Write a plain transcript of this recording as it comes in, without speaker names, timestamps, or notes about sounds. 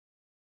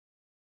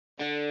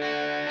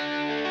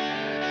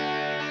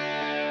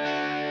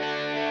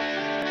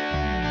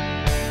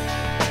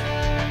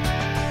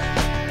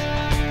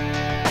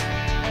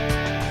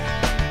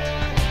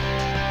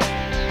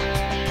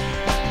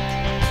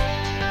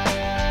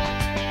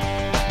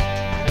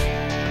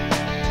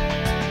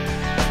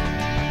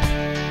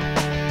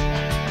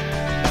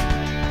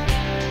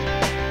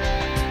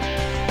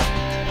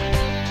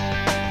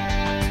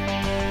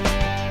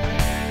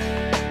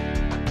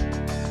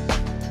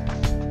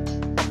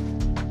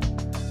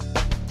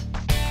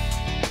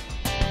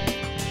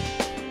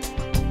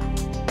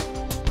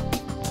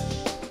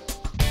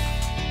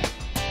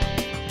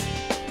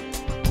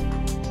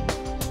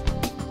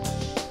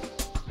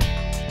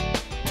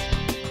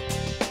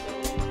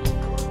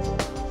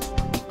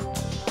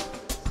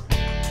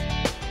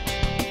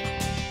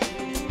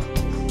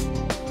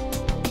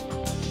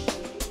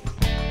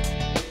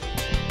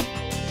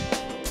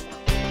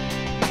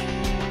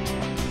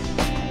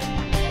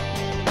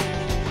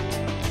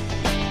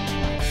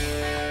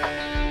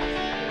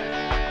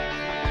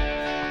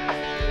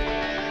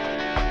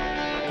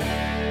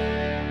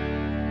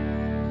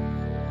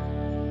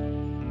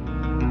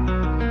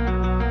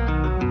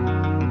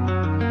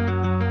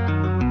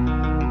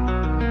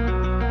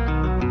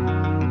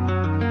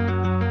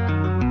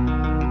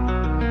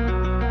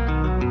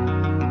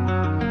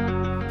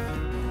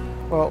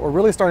We're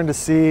really starting to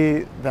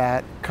see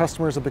that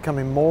customers are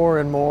becoming more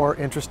and more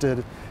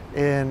interested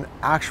in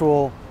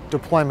actual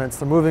deployments.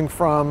 They're moving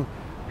from,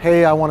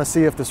 hey, I want to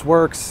see if this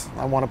works,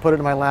 I want to put it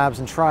in my labs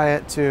and try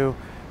it, to,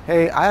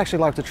 hey, I actually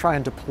like to try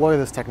and deploy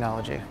this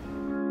technology.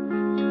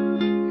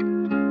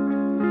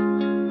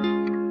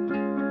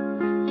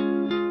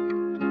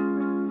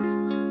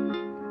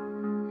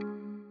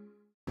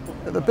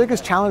 The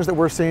biggest challenge that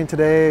we're seeing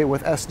today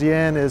with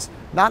SDN is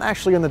not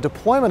actually in the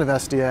deployment of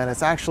SDN,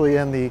 it's actually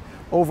in the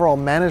overall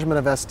management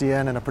of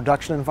SDN in a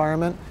production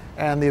environment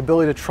and the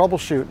ability to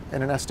troubleshoot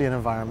in an SDN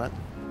environment.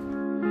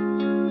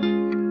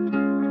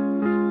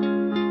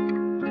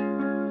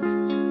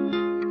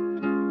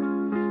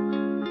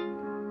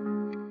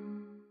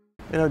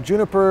 You know,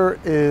 Juniper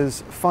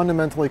is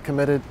fundamentally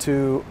committed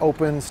to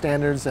open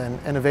standards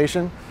and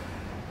innovation.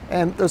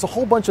 And there's a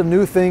whole bunch of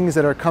new things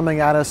that are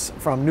coming at us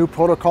from new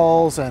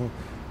protocols and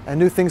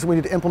new things that we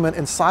need to implement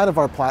inside of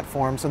our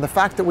platforms. And the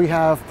fact that we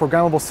have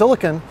programmable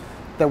silicon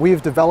that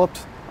we've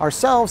developed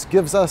ourselves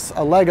gives us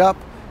a leg up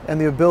and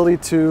the ability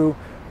to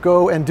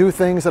go and do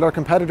things that our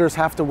competitors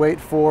have to wait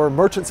for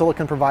merchant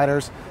silicon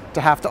providers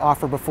to have to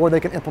offer before they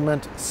can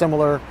implement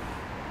similar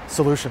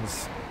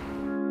solutions.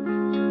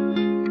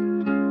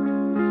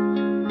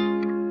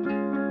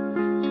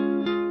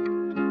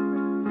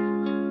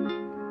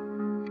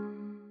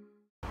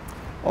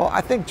 Well,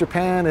 I think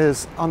Japan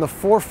is on the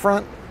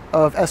forefront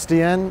of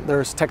SDN.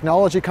 There's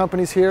technology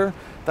companies here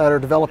that are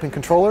developing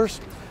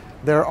controllers.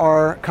 There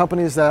are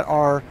companies that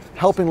are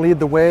helping lead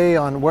the way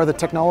on where the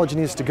technology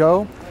needs to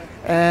go.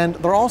 And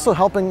they're also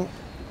helping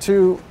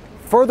to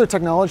further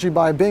technology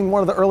by being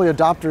one of the early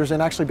adopters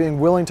and actually being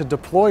willing to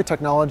deploy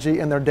technology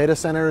in their data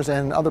centers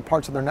and other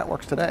parts of their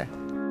networks today.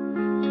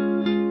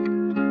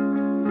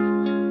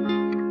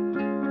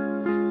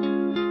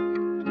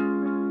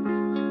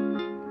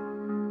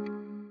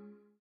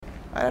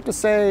 I have to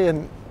say,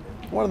 and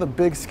one of the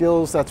big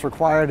skills that's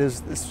required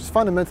is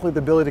fundamentally the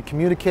ability to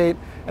communicate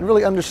and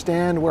really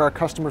understand where our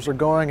customers are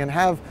going and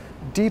have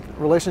deep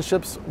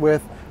relationships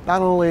with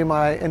not only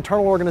my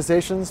internal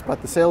organizations,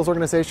 but the sales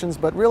organizations,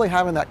 but really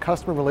having that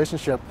customer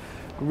relationship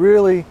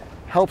really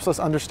helps us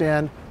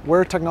understand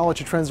where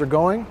technology trends are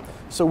going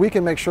so we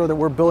can make sure that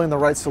we're building the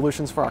right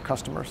solutions for our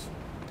customers.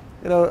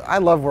 You know, I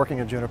love working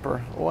at Juniper.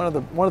 One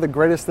of the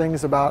greatest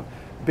things about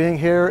being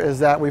here is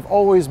that we've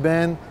always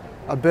been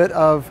a bit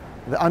of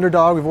the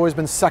underdog. We've always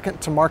been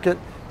second to market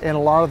in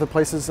a lot of the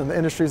places and the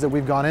industries that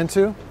we've gone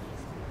into.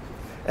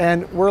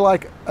 And we're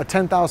like a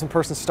 10,000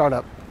 person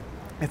startup.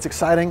 It's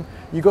exciting.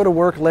 You go to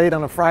work late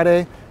on a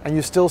Friday and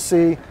you still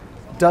see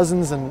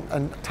dozens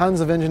and tons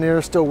of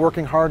engineers still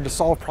working hard to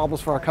solve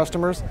problems for our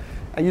customers.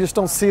 And you just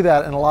don't see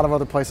that in a lot of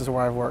other places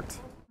where I've worked.